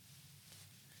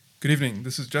Good evening.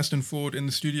 This is Justin Ford in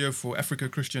the studio for Africa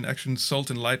Christian Action's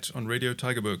Salt and Light on Radio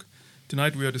Tygerberg.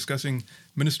 Tonight we are discussing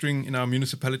ministering in our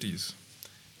municipalities.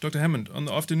 Dr. Hammond, on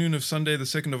the afternoon of Sunday, the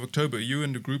 2nd of October, you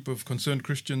and a group of concerned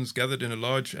Christians gathered in a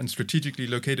large and strategically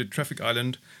located traffic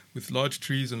island with large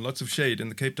trees and lots of shade in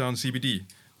the Cape Town CBD.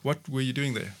 What were you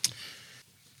doing there?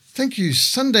 Thank you.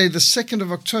 Sunday, the 2nd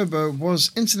of October,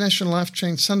 was International Life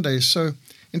Change Sunday. So,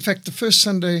 in fact, the first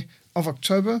Sunday of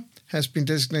October has been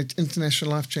designated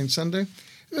International Life Change Sunday.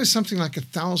 There's something like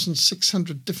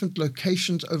 1,600 different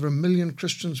locations, over 1 million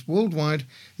Christians worldwide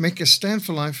make a stand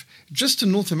for life. Just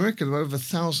in North America, there were over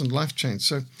 1,000 life chains.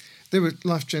 So there were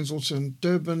life chains also in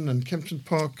Durban and Kempton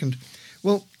Park. And,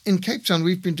 well, in Cape Town,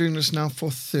 we've been doing this now for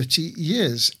 30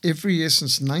 years. Every year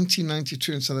since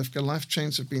 1992 in South Africa, life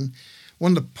chains have been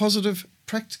one of the positive,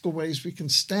 practical ways we can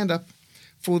stand up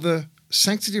for the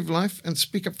sanctity of life and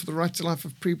speak up for the right to life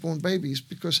of preborn babies,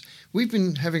 because we've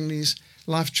been having these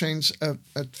life chains.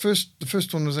 At first, the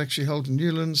first one was actually held in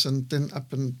Newlands and then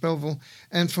up in Belleville.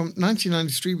 And from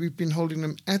 1993, we've been holding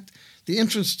them at the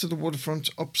entrance to the waterfront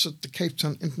opposite the Cape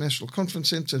Town International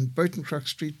Conference Centre in Boatencrux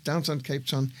Street, downtown Cape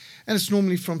Town. And it's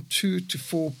normally from 2 to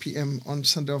 4 p.m. on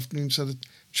Sunday afternoon so that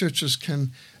churches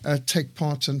can take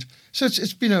part. And so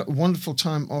it's been a wonderful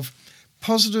time of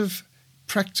positive,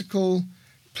 practical,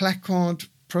 placard,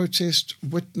 protest,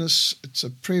 witness. It's a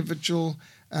prayer vigil.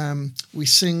 We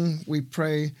sing, we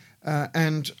pray,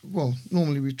 and, well,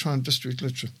 normally we try and distribute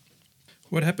literature.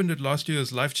 What happened at last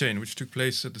year's Life Chain, which took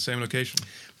place at the same location?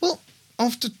 Well,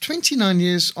 after 29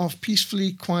 years of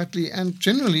peacefully, quietly, and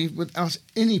generally without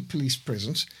any police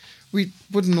presence, we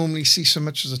wouldn't normally see so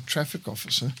much as a traffic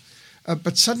officer.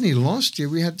 But suddenly last year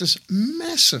we had this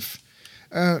massive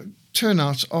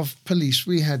turnout of police.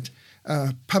 We had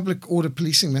public order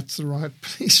policing, that's the riot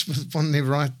police with one of their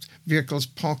riot vehicles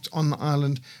parked on the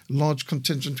island, large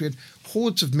contingent. We had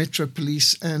hordes of metro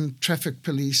police and traffic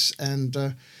police, and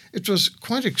it was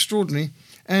quite extraordinary.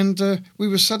 And we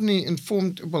were suddenly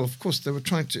informed, well, of course, they were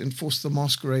trying to enforce the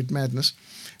masquerade madness.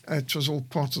 It was all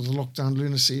part of the lockdown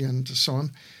lunacy and so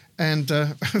on. And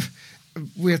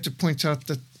we had to point out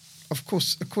that, of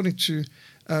course, according to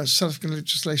South African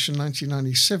legislation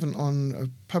 1997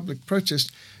 on public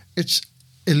protest, it's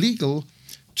illegal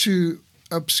to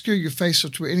obscure your face or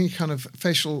to wear any kind of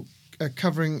facial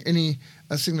covering, any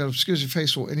thing that obscures your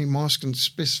face or any mask and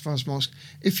specifies mask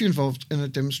if you're involved in a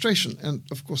demonstration. And,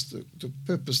 of course, the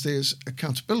purpose there is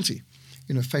accountability,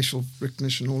 facial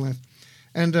recognition, all that.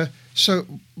 And so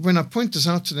when I point this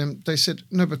out to them, they said,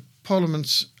 no, but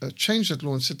Parliament's changed that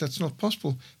law and said that's not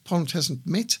possible. Parliament hasn't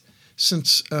met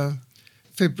since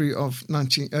February of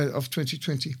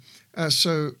 2020.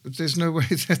 So there's no way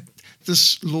that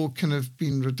this law can have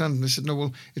been redundant. They said, no,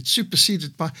 well, it's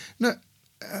superseded by... No,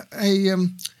 a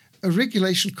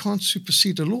regulation can't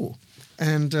supersede a law.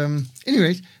 And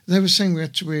anyway, they were saying we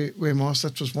had to wear masks.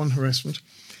 That was one harassment.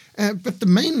 But the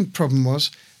main problem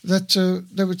was that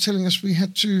they were telling us we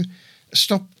had to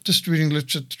stop distributing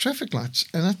literature to traffic lights.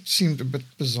 And that seemed a bit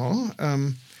bizarre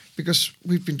because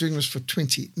we've been doing this for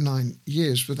 29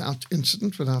 years without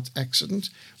incident, without accident,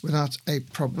 without a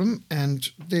problem. And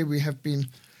there we have been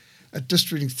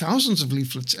distributing thousands of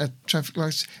leaflets at traffic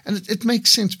lights. And it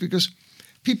makes sense because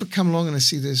people come along and they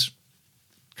see there's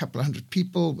a couple of hundred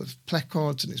people with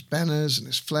placards and there's banners and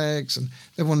there's flags and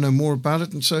they want to know more about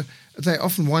it. And so they're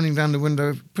often winding down the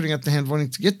window, putting out their hand, wanting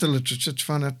to get the literature to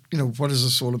find out, what is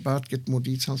this all about, get more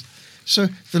details. So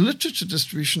the literature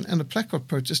distribution and the placard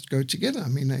protest go together. I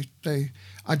mean, they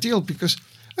ideal because,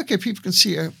 okay, people can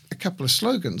see a couple of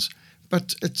slogans,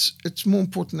 but it's more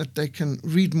important that they can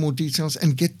read more details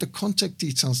and get the contact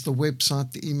details, the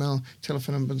website, the email,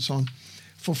 telephone number, and so on,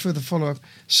 for further follow-up.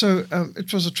 So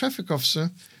it was a traffic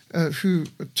officer who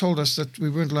told us that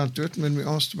we weren't allowed to do it. And when we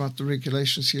asked about the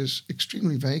regulations, he was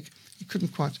extremely vague. He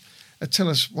couldn't quite tell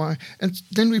us why. And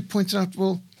then we pointed out,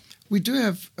 well, we do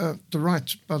have the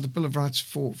right by the Bill of Rights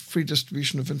for free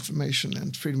distribution of information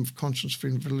and freedom of conscience,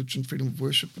 freedom of religion, freedom of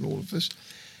worship, and all of this.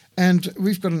 And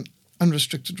we've got an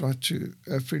unrestricted right to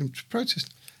freedom to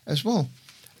protest as well.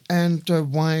 And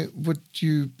why would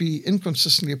you be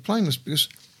inconsistently applying this? Because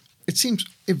it seems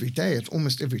every day at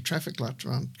almost every traffic light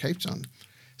around Cape Town,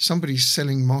 somebody's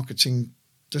selling, marketing,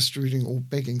 distributing, or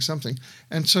begging something.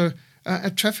 And so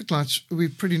at traffic lights, we're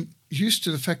pretty used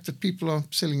to the fact that people are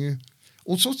selling you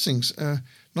all sorts of things,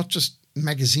 not just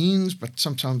magazines, but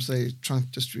sometimes they try to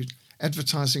distribute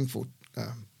advertising for,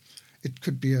 it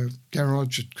could be a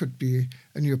garage, it could be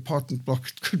a new apartment block,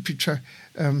 it could be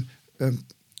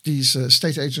these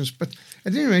estate agents. But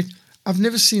at any rate, I've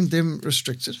never seen them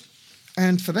restricted.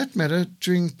 And for that matter,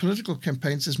 during political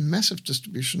campaigns, there's massive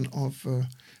distribution of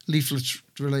leaflets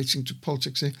relating to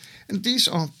politics there. And these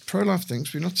are pro-life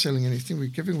things. We're not selling anything. We're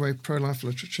giving away pro-life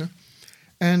literature.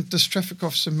 And this traffic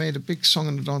officer made a big song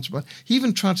and a dance about it. He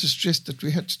even tried to suggest that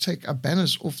we had to take our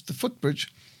banners off the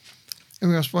footbridge. And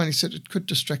we asked why, and he said it could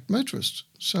distract motorists.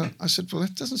 So I said, well,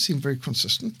 that doesn't seem very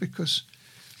consistent, because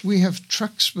we have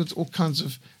trucks with all kinds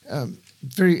of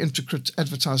very intricate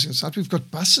advertising inside. We've got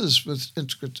buses with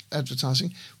intricate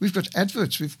advertising. We've got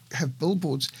adverts. We have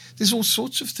billboards. There's all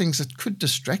sorts of things that could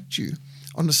distract you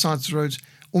on the sides of the roads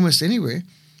almost anywhere.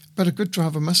 But a good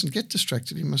driver mustn't get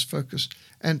distracted. He must focus.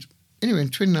 And anyway, in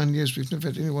 29 years, we've never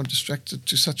had anyone distracted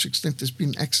to such extent there's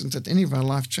been accidents at any of our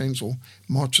life chains or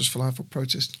marches for life or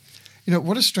protest. You know,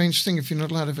 what a strange thing if you're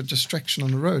not allowed to have a distraction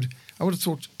on the road. I would have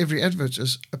thought every advert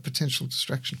is a potential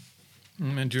distraction.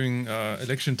 And during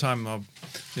election time,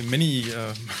 there are many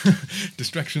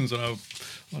distractions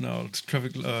on our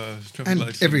traffic and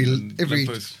lights. Every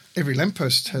lampposts. Every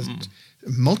lamppost has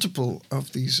multiple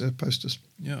of these posters.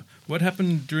 Yeah. What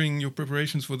happened during your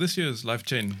preparations for this year's Life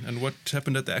Chain, and what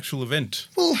happened at the actual event?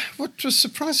 Well, what was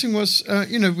surprising was,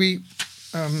 we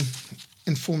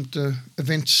informed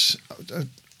events,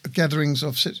 gatherings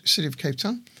of City of Cape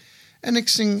Town. And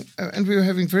next thing, and we were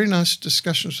having very nice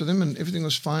discussions with them, and everything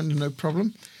was fine and no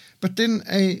problem. But then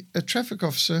a traffic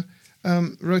officer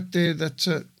wrote there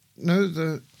that, no,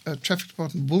 the traffic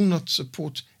department will not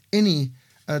support any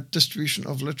distribution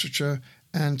of literature.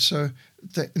 And so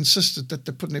they insisted that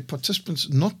they put in there participants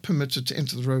not permitted to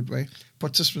enter the roadway,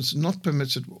 participants not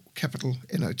permitted, capital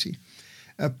NOT,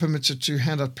 permitted to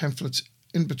hand out pamphlets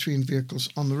in between vehicles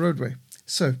on the roadway.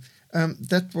 So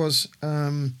that was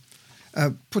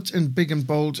put in big and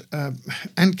bold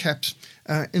and caps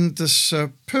in this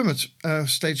permit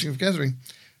staging of gathering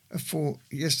for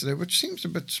yesterday, which seems a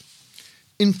bit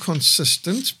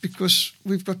inconsistent because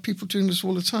we've got people doing this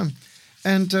all the time.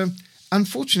 And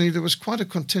unfortunately, there was quite a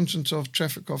contingent of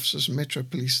traffic officers and Metro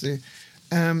Police there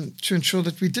to ensure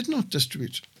that we did not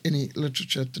distribute any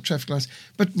literature at the traffic lights.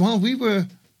 But while we were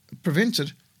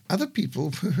prevented, other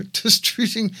people were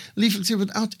distributing leaflets here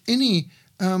without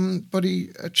anybody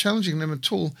challenging them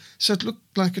at all. So it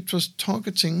looked like it was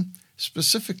targeting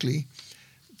specifically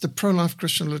the pro-life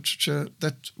Christian literature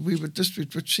that we would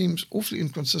distribute, which seems awfully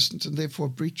inconsistent and therefore a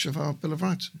breach of our Bill of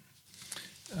Rights.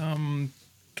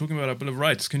 Talking about our Bill of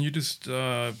Rights, can you just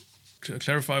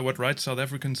clarify what rights South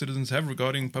African citizens have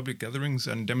regarding public gatherings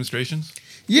and demonstrations?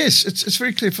 Yes, it's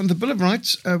very clear. From the Bill of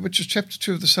Rights, which is Chapter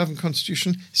 2 of the Southern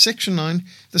Constitution, Section 9,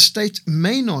 the state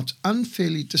may not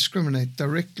unfairly discriminate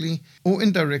directly or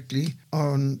indirectly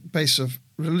on basis of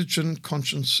religion,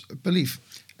 conscience, belief,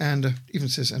 and even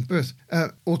says and birth.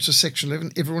 Also, Section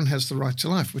 11, everyone has the right to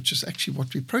life, which is actually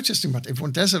what we're protesting about.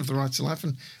 Everyone does have the right to life,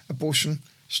 and abortion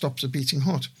stops a beating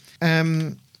heart.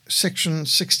 Section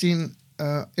 16,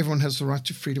 everyone has the right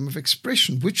to freedom of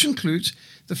expression, which includes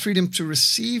the freedom to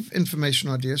receive information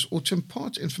ideas or to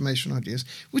impart information ideas,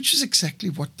 which is exactly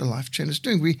what the Life Chain is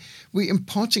doing. We're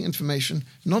imparting information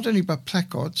not only by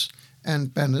placards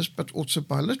and banners, but also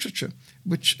by literature,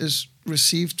 which is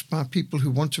received by people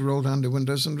who want to roll down their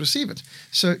windows and receive it.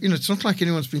 So, it's not like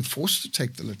anyone's been forced to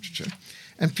take the literature.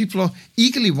 And people are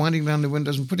eagerly winding down their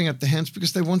windows and putting out their hands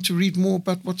because they want to read more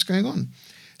about what's going on.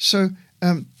 So,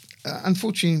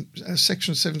 unfortunately,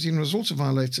 Section 17 was also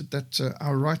violated, that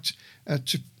our right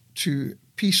to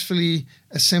peacefully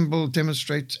assemble,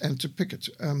 demonstrate, and to picket.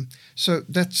 So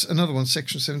that's another one,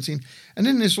 Section 17. And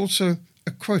then there's also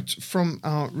a quote from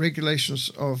our Regulations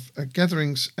of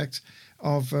Gatherings Act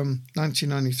of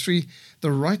 1993.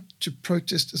 The right to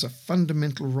protest is a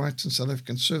fundamental right in South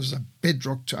Africa and serves as a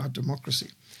bedrock to our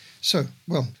democracy. So,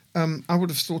 I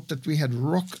would have thought that we had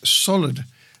rock-solid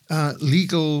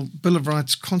legal Bill of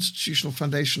Rights, constitutional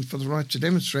foundation for the right to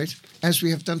demonstrate, as we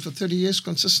have done for 30 years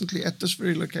consistently at this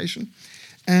very location,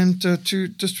 and to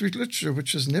distribute literature,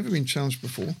 which has never been challenged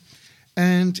before.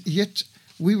 And yet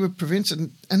we were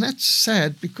prevented. And that's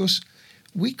sad, because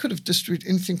we could have distributed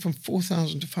anything from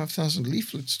 4,000 to 5,000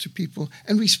 leaflets to people.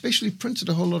 And we specially printed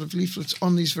a whole lot of leaflets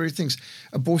on these very things.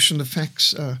 Abortion, the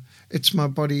facts, It's My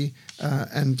Body,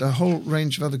 and a whole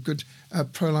range of other good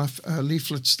pro-life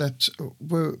leaflets that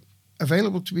were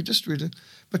available to be distributed.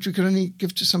 But we could only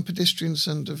give to some pedestrians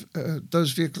and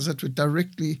those vehicles that were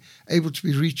directly able to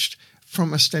be reached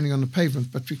from us standing on the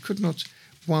pavement. But we could not,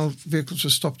 while vehicles were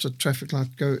stopped at traffic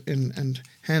light, go in and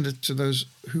hand it to those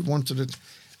who wanted it,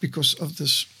 because of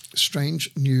this strange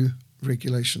new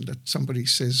regulation that somebody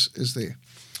says is there.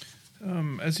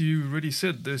 As you already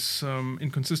said, there's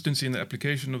inconsistency in the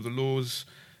application of the laws.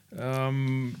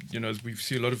 As we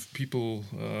see a lot of people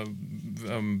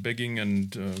begging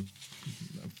and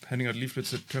handing out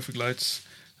leaflets at traffic lights.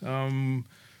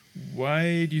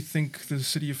 Why do you think the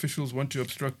city officials want to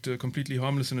obstruct a completely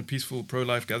harmless and a peaceful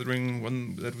pro-life gathering,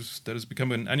 one that has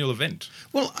become an annual event?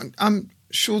 Well, I'm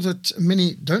sure that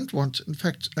many don't want. In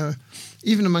fact,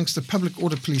 even amongst the public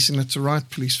order policing, that's the riot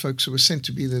police folks who were sent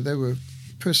to be there, they were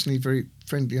personally very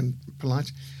friendly and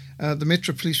polite. The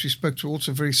Metro Police we spoke to were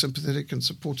also very sympathetic and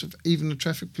supportive, even the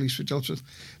traffic police we dealt with.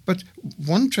 But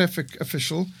one traffic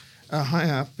official high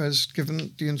up has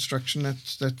given the instruction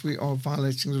that we are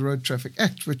violating the Road Traffic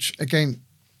Act, which, again,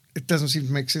 it doesn't seem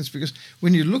to make sense, because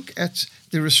when you look at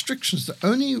the restrictions, the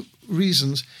only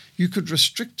reasons you could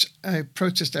restrict a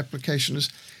protest application is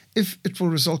if it will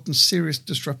result in serious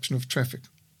disruption of traffic.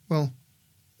 Well,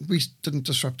 we didn't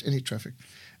disrupt any traffic.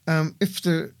 If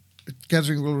the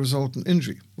gathering will result in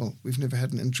injury, well, we've never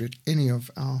had an injury at any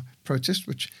of our protests,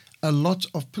 which a lot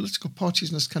of political parties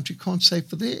in this country can't say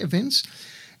for their events.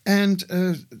 And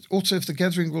also, if the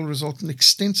gathering will result in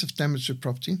extensive damage to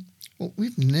property, well,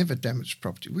 we've never damaged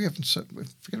property. We haven't,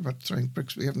 forget about throwing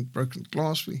bricks, we haven't broken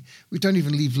glass, we don't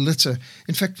even leave litter.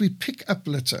 In fact, we pick up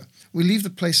litter. We leave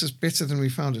the places better than we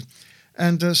found it.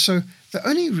 And so the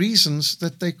only reasons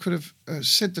that they could have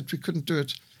said that we couldn't do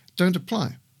it don't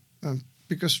apply,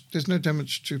 because there's no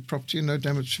damage to property, no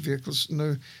damage to vehicles,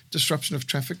 no disruption of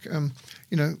traffic.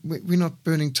 We're not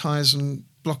burning tires and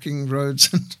blocking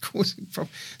roads and causing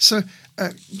problems. So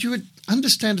you would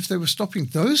understand if they were stopping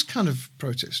those kind of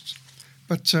protests.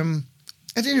 But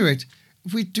at any rate,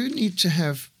 we do need to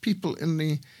have people in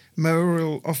the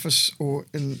mayoral office or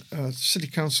in city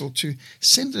council to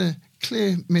send a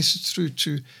clear message through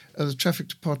to the traffic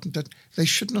department that they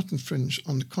should not infringe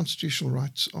on the constitutional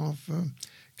rights of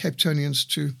Cape Townians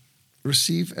to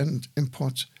receive and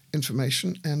impart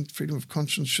information, and freedom of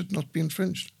conscience should not be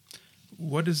infringed.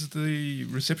 What is the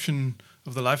reception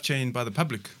of the life chain by the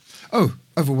public? Oh,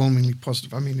 overwhelmingly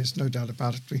positive. I mean, there's no doubt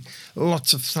about it.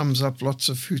 Lots of thumbs up, lots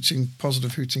of hooting,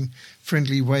 positive hooting,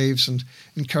 friendly waves and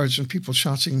encouragement, people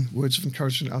shouting words of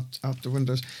encouragement out the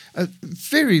windows.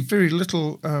 Very, very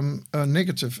little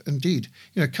negative indeed.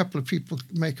 A couple of people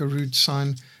make a rude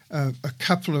sign, a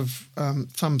couple of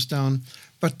thumbs down,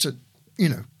 but,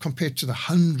 compared to the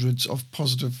hundreds of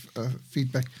positive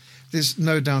feedback, there's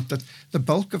no doubt that the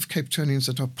bulk of Cape Townians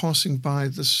that are passing by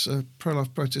this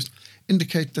pro-life protest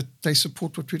indicate that they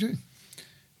support what we're doing.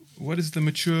 What is the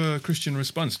mature Christian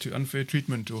response to unfair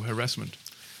treatment or harassment?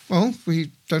 Well,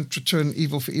 we don't return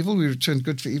evil for evil. We return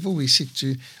good for evil. We seek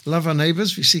to love our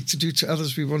neighbours. We seek to do to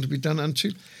others we want to be done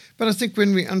unto. But I think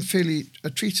when we unfairly are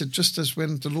treated, just as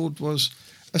when the Lord was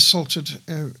assaulted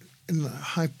in the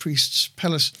high priest's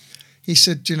palace, he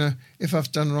said, if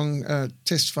I've done wrong,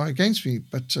 testify against me.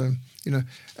 But,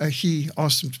 he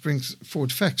asked him to bring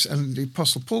forward facts. And the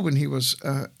Apostle Paul, when he was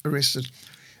arrested,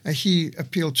 he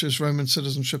appealed to his Roman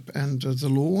citizenship and the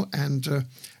law and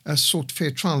sought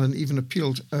fair trial, and even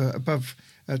appealed above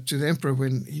to the emperor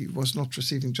when he was not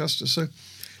receiving justice. So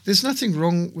there's nothing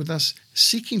wrong with us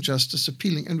seeking justice,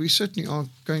 appealing, and we certainly are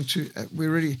going to, we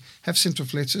already have sent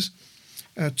off letters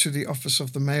to the office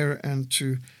of the mayor and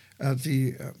to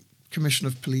the Commission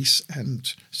of Police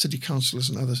and city councillors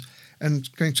and others, and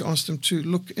going to ask them to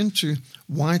look into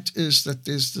why it is that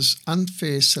there's this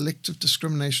unfair selective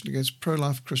discrimination against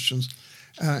pro-life Christians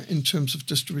in terms of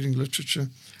distributing literature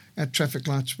at traffic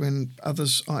lights when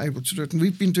others are able to do it. And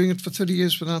we've been doing it for 30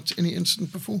 years without any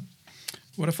incident before.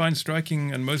 What I find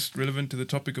striking and most relevant to the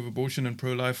topic of abortion and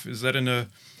pro-life is that in a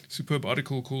superb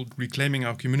article called Reclaiming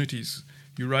Our Communities,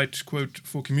 you write, quote,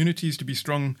 "For communities to be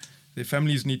strong, their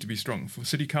families need to be strong. For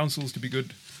city councils to be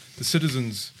good, the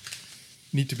citizens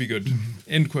need to be good."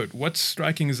 End quote. What's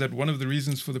striking is that one of the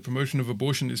reasons for the promotion of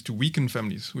abortion is to weaken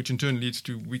families, which in turn leads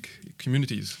to weak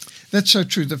communities. That's so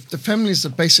true. The family is the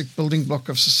basic building block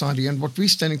of society, and what we're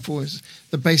standing for is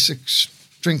the basic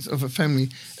strength of a family,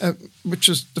 which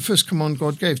is the first command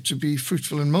God gave, to be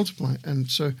fruitful and multiply.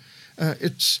 And so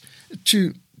it's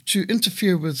to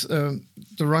interfere with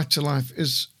the right to life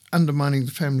is undermining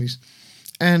the families.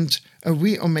 And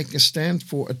we are making a stand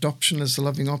for adoption as a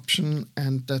loving option,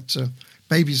 and that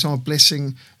babies are a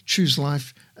blessing. Choose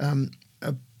life.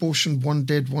 Abortion, one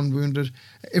dead, one wounded.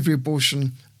 Every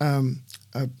abortion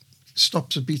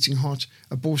stops a beating heart.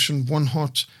 Abortion, one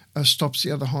heart stops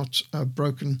the other heart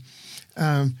broken.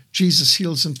 Jesus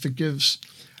heals and forgives.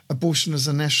 Abortion is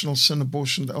a national sin.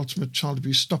 Abortion, the ultimate child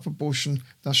abuse. Stop abortion.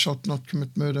 Thou shalt not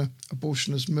commit murder.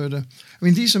 Abortion is murder. I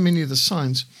mean, these are many of the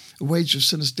signs. The wage of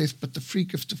sin is death, but the free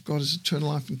gift of God is eternal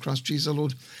life in Christ Jesus our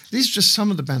Lord. These are just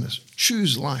some of the banners.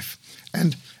 Choose life.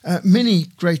 And many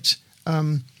great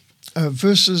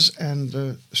verses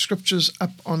and scriptures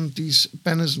up on these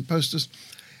banners and posters.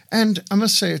 And I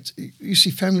must say, you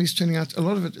see families turning out. A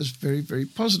lot of it is very, very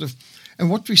positive. And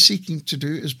what we're seeking to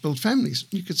do is build families.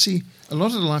 You could see a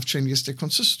lot of the life chain yesterday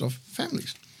consisted of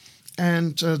families.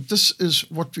 And this is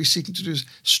what we're seeking to do, is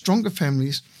stronger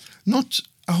families, not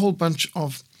a whole bunch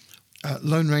of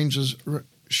lone rangers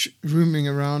roaming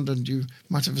around, and you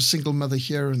might have a single mother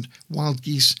here and wild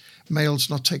geese, males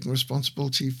not taking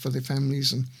responsibility for their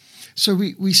families. And so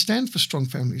we stand for strong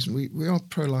families, and we are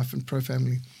pro-life and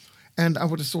pro-family. And I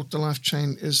would have thought the life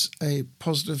chain is a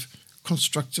positive,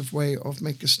 constructive way of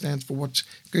making a stand for what's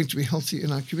going to be healthy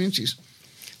in our communities.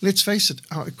 Let's face it,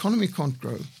 our economy can't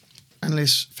grow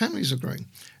unless families are growing.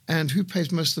 And who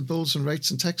pays most of the bills and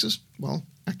rates and taxes? Well,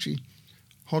 actually,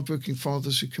 hardworking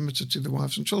fathers who committed to their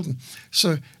wives and children.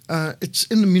 So it's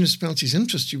in the municipality's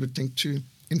interest, you would think, to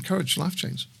encourage life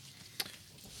chains.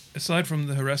 Aside from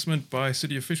the harassment by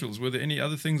city officials, were there any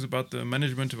other things about the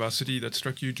management of our city that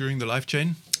struck you during the life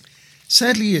chain?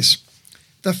 Sadly, yes.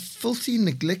 The filthy,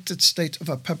 neglected state of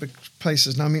our public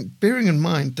places. Now, I mean, bearing in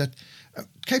mind that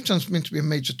Cape Town's meant to be a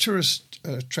major tourist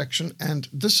attraction, and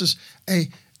this is a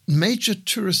major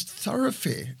tourist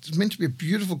thoroughfare. It's meant to be a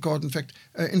beautiful garden. In fact,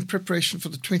 in preparation for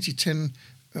the 2010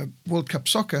 World Cup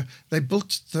soccer, they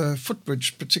built the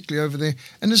footbridge particularly over there,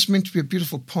 and this is meant to be a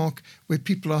beautiful park where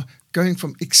people are going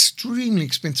from extremely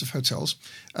expensive hotels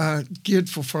geared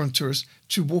for foreign tourists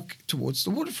to walk towards the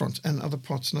waterfront and other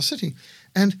parts in the city.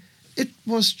 And it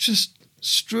was just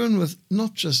strewn with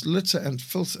not just litter and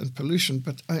filth and pollution,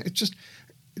 but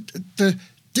the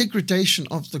degradation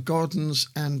of the gardens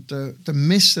and the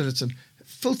mess that it's in,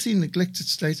 filthy, neglected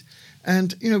state.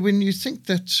 And, you know, when you think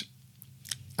that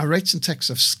our rates and taxes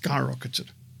have skyrocketed,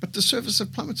 but the services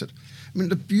have plummeted. I mean,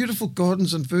 the beautiful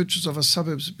gardens and verges of our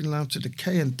suburbs have been allowed to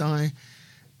decay and die,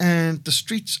 and the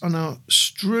streets are now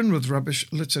strewn with rubbish,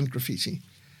 litter and graffiti.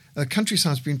 The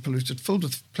countryside's been polluted, filled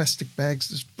with plastic bags,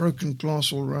 there's broken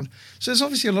glass all around. So there's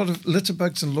obviously a lot of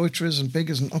litterbugs and loiterers and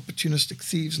beggars and opportunistic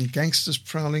thieves and gangsters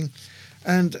prowling,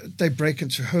 and they break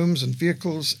into homes and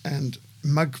vehicles and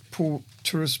mug poor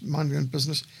tourists minding their own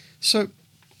business. So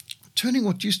turning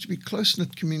what used to be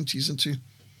close-knit communities into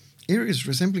areas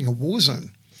resembling a war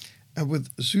zone, with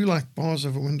zoo-like bars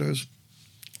over windows,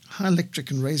 high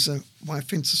electric and razor wire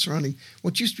fences surrounding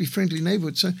what used to be friendly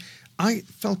neighborhoods. So I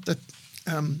felt that,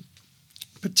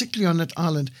 particularly on that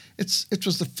island, it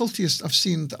was the filthiest I've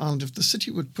seen the island. If the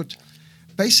city would put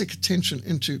basic attention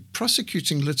into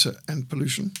prosecuting litter and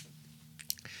pollution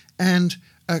and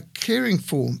caring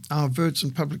for our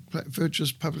verges,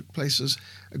 public places,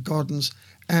 gardens,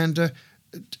 and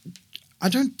I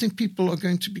don't think people are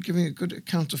going to be giving a good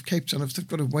account of Cape Town if they've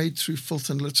got to wade through filth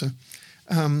and litter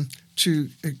to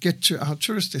get to our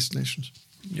tourist destinations.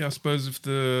 Yeah, I suppose if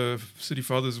the city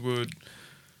fathers were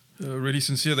really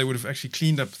sincere, they would have actually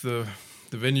cleaned up the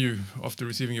venue after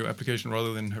receiving your application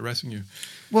rather than harassing you.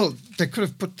 Well, they could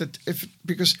have put that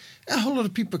because a whole lot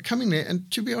of people are coming there, and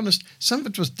to be honest, some of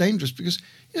it was dangerous because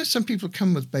some people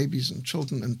come with babies and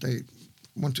children and they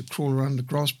want to crawl around the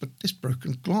grass, but there's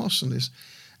broken glass and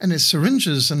there's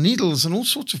syringes and needles and all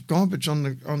sorts of garbage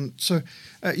on. So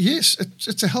yes,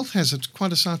 it's a health hazard,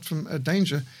 quite aside from a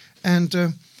danger,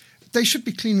 and they should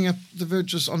be cleaning up the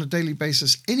verges on a daily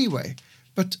basis anyway.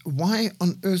 But why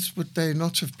on earth would they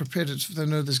not have prepared it if they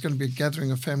know there's going to be a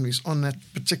gathering of families on that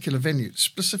particular venue,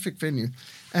 specific venue?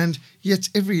 And yet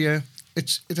every year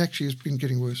it actually has been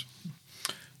getting worse.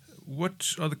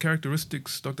 What are the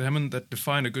characteristics, Dr. Hammond, that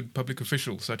define a good public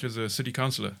official, such as a city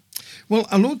councillor? Well,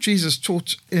 our Lord Jesus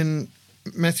taught in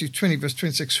Matthew 20, verse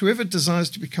 26, whoever desires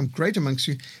to become great amongst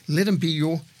you, let him be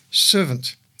your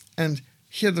servant. And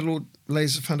here the Lord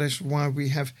lays the foundation of why we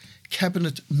have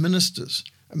cabinet ministers,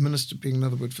 a minister being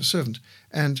another word for servant,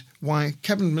 and why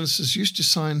cabinet ministers used to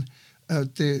sign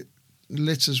their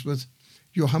letters with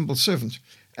your humble servant.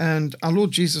 And our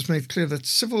Lord Jesus made clear that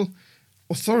civil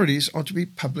authorities are to be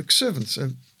public servants.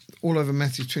 All over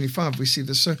Matthew 25 we see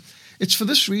this. So it's for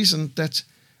this reason that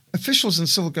officials in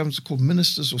civil governments are called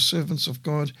ministers or servants of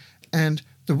God, and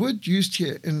the word used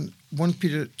here in 1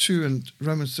 Peter 2 and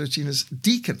Romans 13 is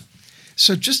deacon.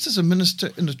 So just as a minister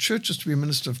in the church is to be a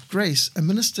minister of grace, a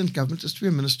minister in government is to be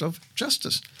a minister of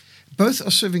justice. Both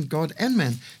are serving God and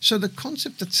man. So the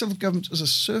concept that civil government is a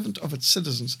servant of its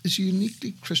citizens is a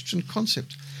uniquely Christian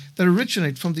concept that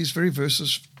originate from these very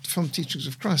verses from teachings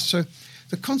of Christ. So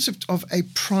the concept of a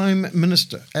prime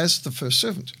minister as the first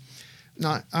servant.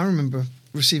 Now, I remember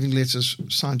receiving letters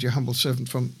signed your humble servant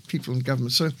from people in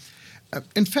government. So,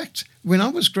 in fact, when I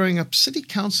was growing up, city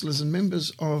councillors and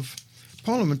members of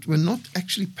Parliament were not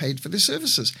actually paid for their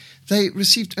services. They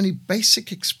received only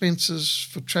basic expenses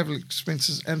for travel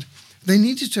expenses, and they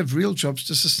needed to have real jobs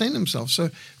to sustain themselves. So,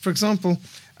 for example,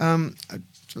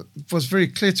 it was very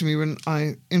clear to me when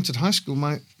I entered high school,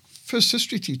 my first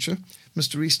history teacher,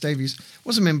 Mr. Rhys Davies,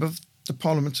 was a member of the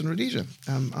Parliament in Rhodesia.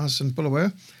 I was in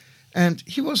Bulawayo, and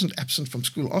he wasn't absent from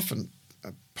school often.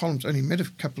 Parliament only met a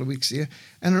couple of weeks a year.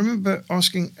 And I remember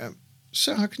asking,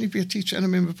 sir, how can you be a teacher and a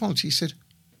member of Parliament? He said,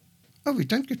 oh, we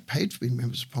don't get paid for being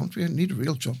members of Parliament. We need a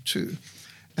real job too.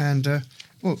 And,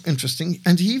 well, interesting.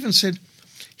 And he even said,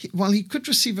 while he could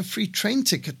receive a free train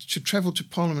ticket to travel to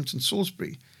Parliament in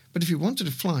Salisbury, but if he wanted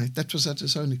to fly, that was at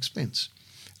his own expense.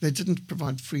 They didn't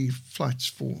provide free flights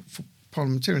for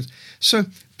parliamentarians. So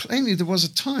plainly, there was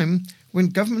a time when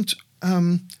government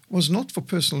was not for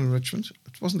personal enrichment.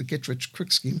 It wasn't a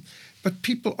get-rich-quick scheme, but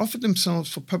people offered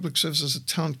themselves for public service as a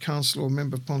town council or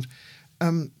member of Parliament.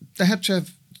 They had to have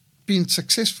been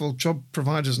successful job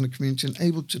providers in the community and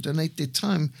able to donate their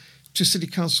time to city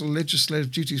council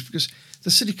legislative duties, because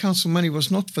the city council money was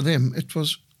not for them, it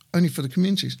was only for the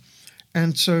communities.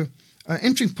 And so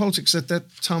entering politics at that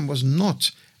time was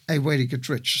not a way to get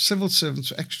rich. Civil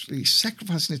servants were actually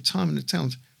sacrificing their time and their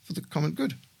talent for the common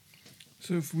good.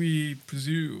 So if we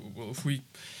presume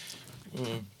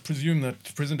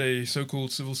that present-day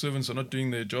so-called civil servants are not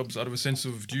doing their jobs out of a sense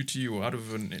of duty or out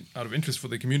of interest for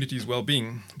their community's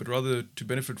well-being, but rather to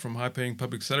benefit from high-paying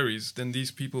public salaries, then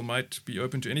these people might be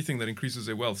open to anything that increases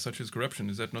their wealth, such as corruption.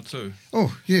 Is that not so?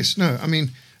 Oh, yes. No, I mean,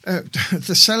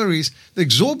 the salaries, the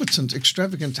exorbitant,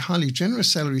 extravagant, highly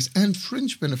generous salaries and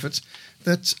fringe benefits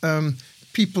that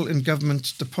people in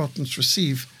government departments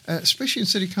receive, especially in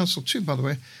city council too, by the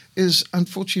way, is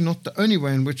unfortunately not the only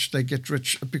way in which they get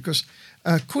rich, because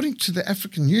according to the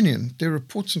African Union, their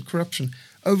reports on corruption,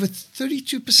 over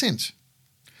 32%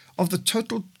 of the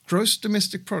total gross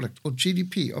domestic product, or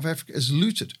GDP, of Africa is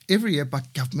looted every year by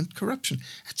government corruption.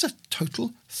 That's a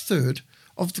total third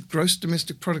of the gross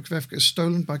domestic product of Africa is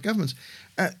stolen by governments.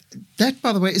 That,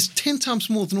 by the way, is 10 times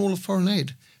more than all of foreign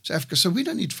aid to Africa. So we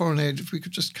don't need foreign aid if we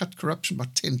could just cut corruption by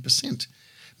 10%.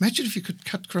 Imagine if you could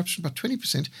cut corruption by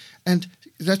 20%, and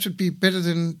that would be better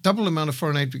than double the amount of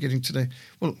foreign aid we're getting today.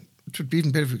 Well, it would be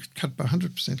even better if we could cut by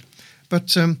 100%.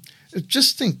 But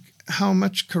just think how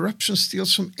much corruption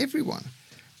steals from everyone.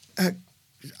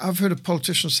 I've heard of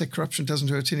politicians say corruption doesn't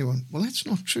hurt anyone. Well, that's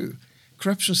not true.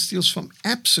 Corruption steals from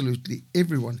absolutely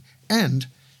everyone, and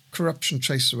corruption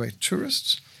chases away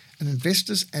tourists and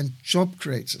investors and job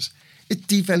creators. It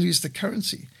devalues the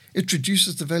currency. It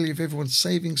reduces the value of everyone's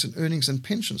savings and earnings and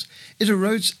pensions. It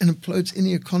erodes and implodes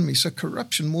any economy. So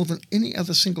corruption, more than any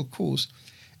other single cause,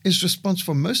 is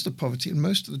responsible for most of the poverty and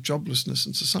most of the joblessness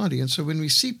in society. And so when we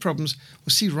see problems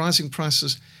or see rising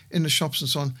prices in the shops and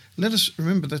so on, let us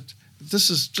remember that this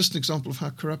is just an example of how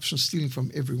corruption is stealing from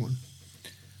everyone.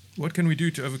 What can we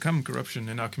do to overcome corruption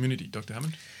in our community, Dr.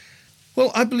 Hammond?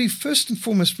 Well, I believe first and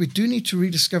foremost we do need to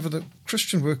rediscover the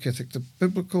Christian work ethic, the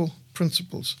biblical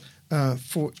principles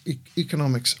for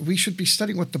economics. We should be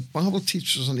studying what the Bible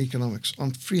teaches on economics,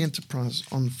 on free enterprise,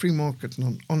 on free market, and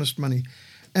on honest money.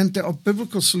 And there are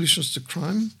biblical solutions to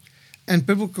crime and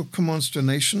biblical commands to a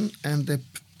nation, and there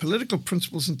are political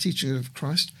principles and teaching of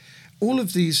Christ. All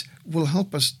of these will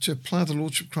help us to apply the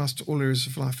Lordship of Christ to all areas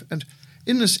of life. And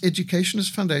in this, education is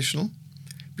foundational,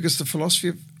 because the philosophy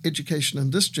of education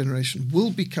in this generation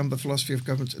will become the philosophy of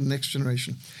government in the next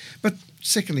generation. But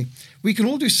secondly, we can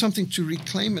all do something to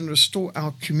reclaim and restore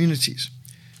our communities.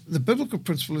 The biblical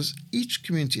principle is each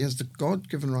community has the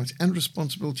God-given right and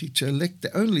responsibility to elect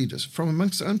their own leaders from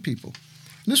amongst their own people.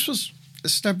 And this was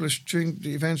established during the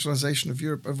evangelization of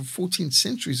Europe over 14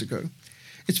 centuries ago.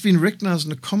 It's been recognized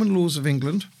in the common laws of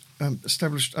England,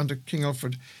 established under King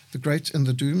Alfred the Great in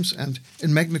the Dooms, and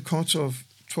in Magna Carta of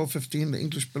 1215, the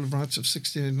English Bill of Rights of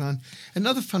 1689, and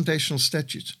other foundational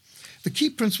statutes. The key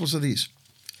principles are these: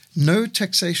 no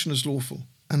taxation is lawful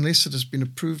unless it has been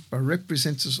approved by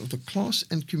representatives of the class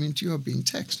and community who are being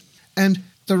taxed, and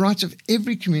the right of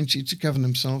every community to govern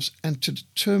themselves and to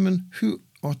determine who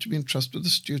are to be entrusted with the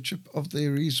stewardship of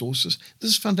their resources.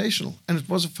 This is foundational, and it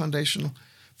was a foundational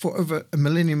for over a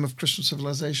millennium of Christian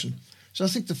civilization. So I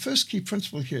think the first key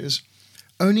principle here is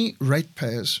only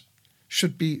ratepayers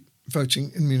should be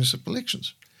voting in municipal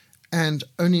elections, and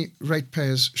only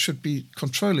ratepayers should be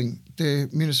controlling their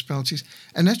municipalities,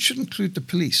 and that should include the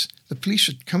police. The police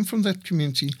should come from that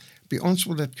community, be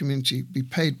answerable to that community, be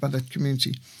paid by that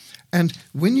community. And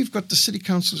when you've got the city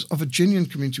councils of a genuine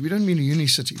community, we don't mean a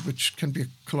uni-city, which can be a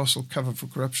colossal cover for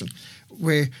corruption,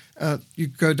 where you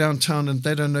go downtown and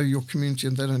they don't know your community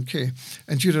and they don't care,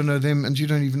 and you don't know them and you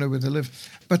don't even know where they live.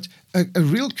 But a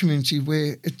real community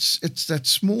where it's that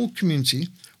small community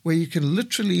where you can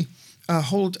literally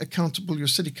hold accountable your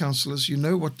city councillors. You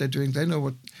know what they're doing, they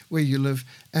know where you live,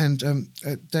 and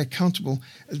they're accountable.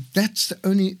 That's the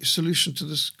only solution to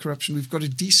this corruption. We've got to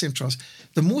decentralize.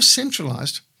 The more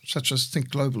centralized, such as think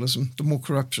globalism, the more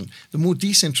corruption. The more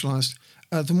decentralized,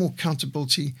 the more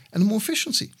accountability and the more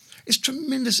efficiency. It's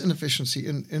tremendous inefficiency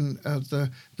in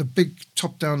the big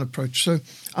top-down approach. So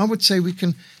I would say we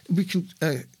can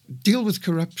deal with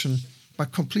corruption by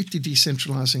completely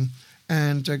decentralizing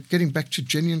and getting back to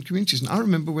genuine communities. And I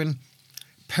remember when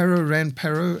Paro ran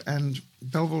Paro and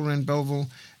Belleville ran Belleville,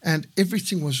 and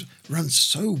everything was run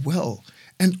so well.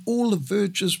 And all the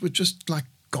verges were just like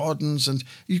gardens, and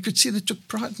you could see they took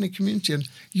pride in the community, and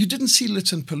you didn't see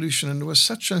litter and pollution, and it was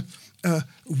such a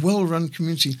well-run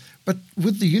community. But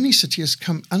with the Unicity has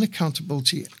come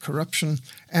unaccountability, corruption,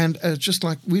 and just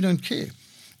like we don't care.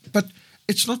 But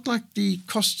it's not like the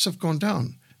costs have gone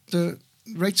down. The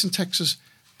rates and taxes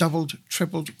doubled,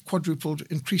 trebled, quadrupled,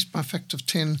 increased by a factor of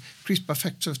 10, increased by a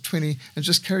factor of 20, and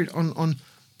just carried on.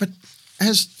 But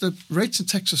as the rates and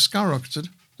taxes skyrocketed,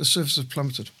 the services have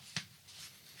plummeted.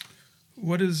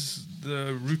 What is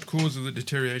the root cause of the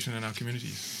deterioration in our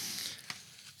communities?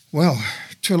 Well,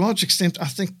 to a large extent, I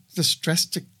think this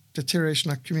drastic deterioration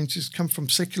in our communities come from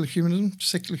secular humanism,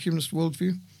 secular humanist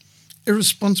worldview,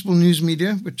 irresponsible news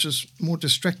media, which is more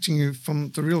distracting you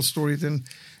from the real story than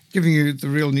giving you the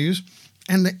real news,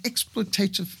 and the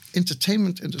exploitative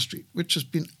entertainment industry, which has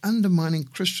been undermining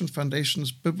Christian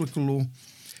foundations, biblical law,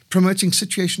 promoting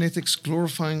situation ethics,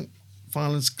 glorifying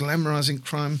violence, glamorizing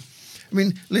crime. I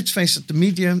mean, let's face it, the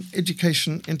media,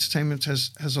 education, entertainment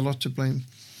has a lot to blame.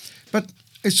 But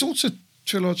it's also,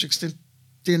 to a large extent,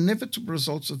 the inevitable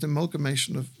results of the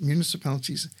amalgamation of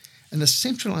municipalities and the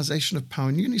centralization of power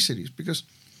in unicities, because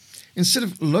instead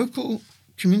of local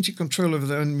community control over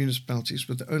their own municipalities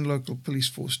with their own local police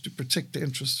force to protect their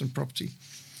interests and property,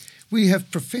 we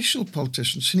have professional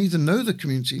politicians who neither know the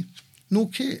community nor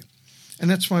care.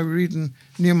 And that's why we read in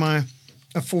Nehemiah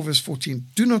 4 verse 14,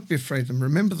 do not be afraid of them.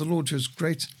 Remember the Lord who is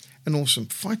great and awesome.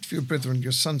 Fight for your brethren,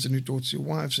 your sons and your daughters, your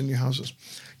wives and your houses.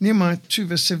 Nehemiah 2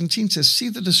 verse 17 says, see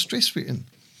the distress we're in,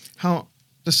 how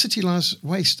the city lies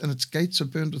waste and its gates are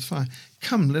burned with fire.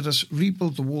 Come, let us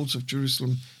rebuild the walls of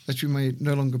Jerusalem that we may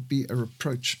no longer be a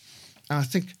reproach. And I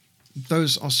think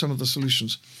those are some of the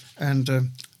solutions. And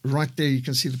right there you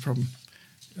can see the problem.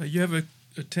 You have a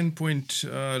 10-point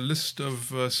list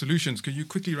of solutions. Could you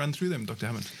quickly run through them, Dr.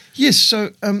 Hammond? Yes, so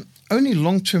only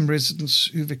long-term residents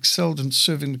who've excelled in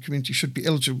serving the community should be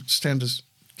eligible to stand as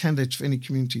candidates for any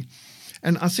community.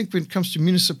 And I think when it comes to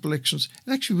municipal elections,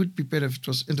 it actually would be better if it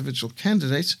was individual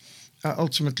candidates,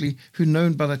 ultimately, who are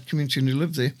known by that community and who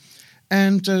live there.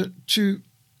 And to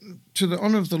the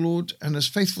honour of the Lord and as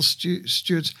faithful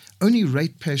stewards, only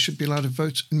ratepayers should be allowed to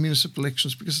vote in municipal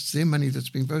elections because it's their money that's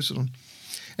being voted on.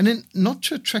 And then not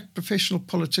to attract professional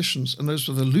politicians and those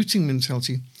with a looting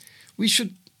mentality, we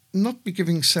should not be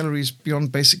giving salaries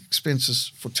beyond basic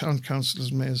expenses for town councillors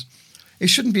and mayors. There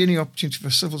shouldn't be any opportunity for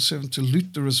a civil servant to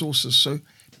loot the resources so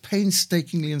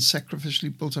painstakingly and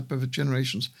sacrificially built up over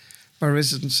generations by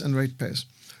residents and ratepayers.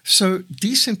 So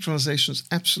decentralization is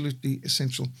absolutely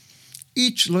essential.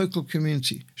 Each local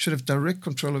community should have direct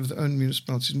control over their own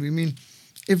municipalities. And we mean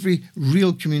every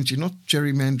real community, not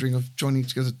gerrymandering of joining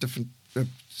together different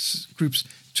groups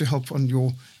to help on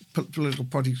your political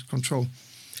party control.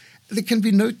 There can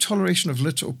be no toleration of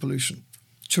litter or pollution.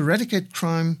 To eradicate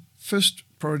crime, first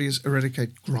priority is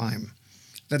eradicate grime.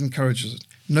 That encourages it.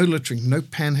 No littering, no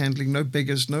panhandling, no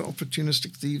beggars, no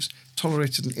opportunistic thieves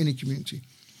tolerated in any community.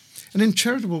 And then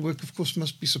charitable work, of course,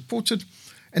 must be supported,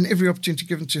 and every opportunity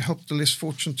given to help the less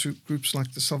fortunate to groups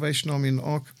like the Salvation Army and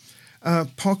ARC.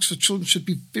 Parks for children should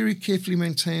be very carefully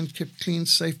maintained, kept clean,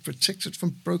 safe, protected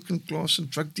from broken glass and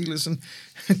drug dealers and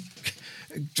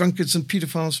drunkards and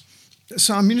pedophiles.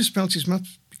 So our municipalities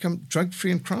must become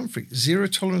drug-free and crime-free, zero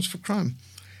tolerance for crime.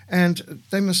 And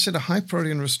they must set a high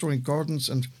priority on restoring gardens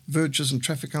and verges and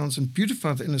traffic islands and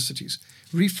beautify the inner cities,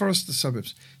 reforest the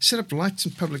suburbs, set up lights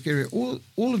in public area.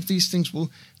 All of these things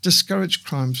will discourage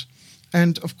crimes.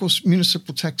 And, of course,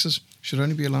 municipal taxes should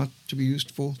only be allowed to be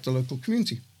used for the local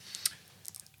community.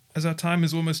 As our time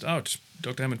is almost out,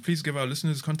 Dr. Hammond, please give our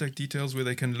listeners contact details where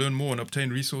they can learn more and obtain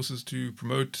resources to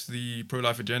promote the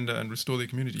pro-life agenda and restore their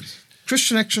communities.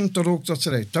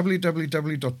 christianaction.org.za,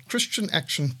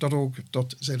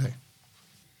 www.christianaction.org.za.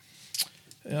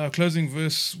 Our closing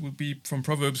verse will be from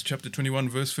Proverbs chapter 21,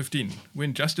 verse 15.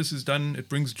 When justice is done, it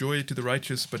brings joy to the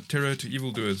righteous, but terror to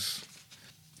evildoers.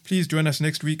 Please join us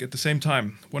next week at the same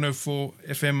time, 104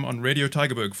 FM on Radio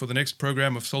Tygerberg, for the next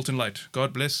program of Salt and Light.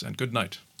 God bless and good night.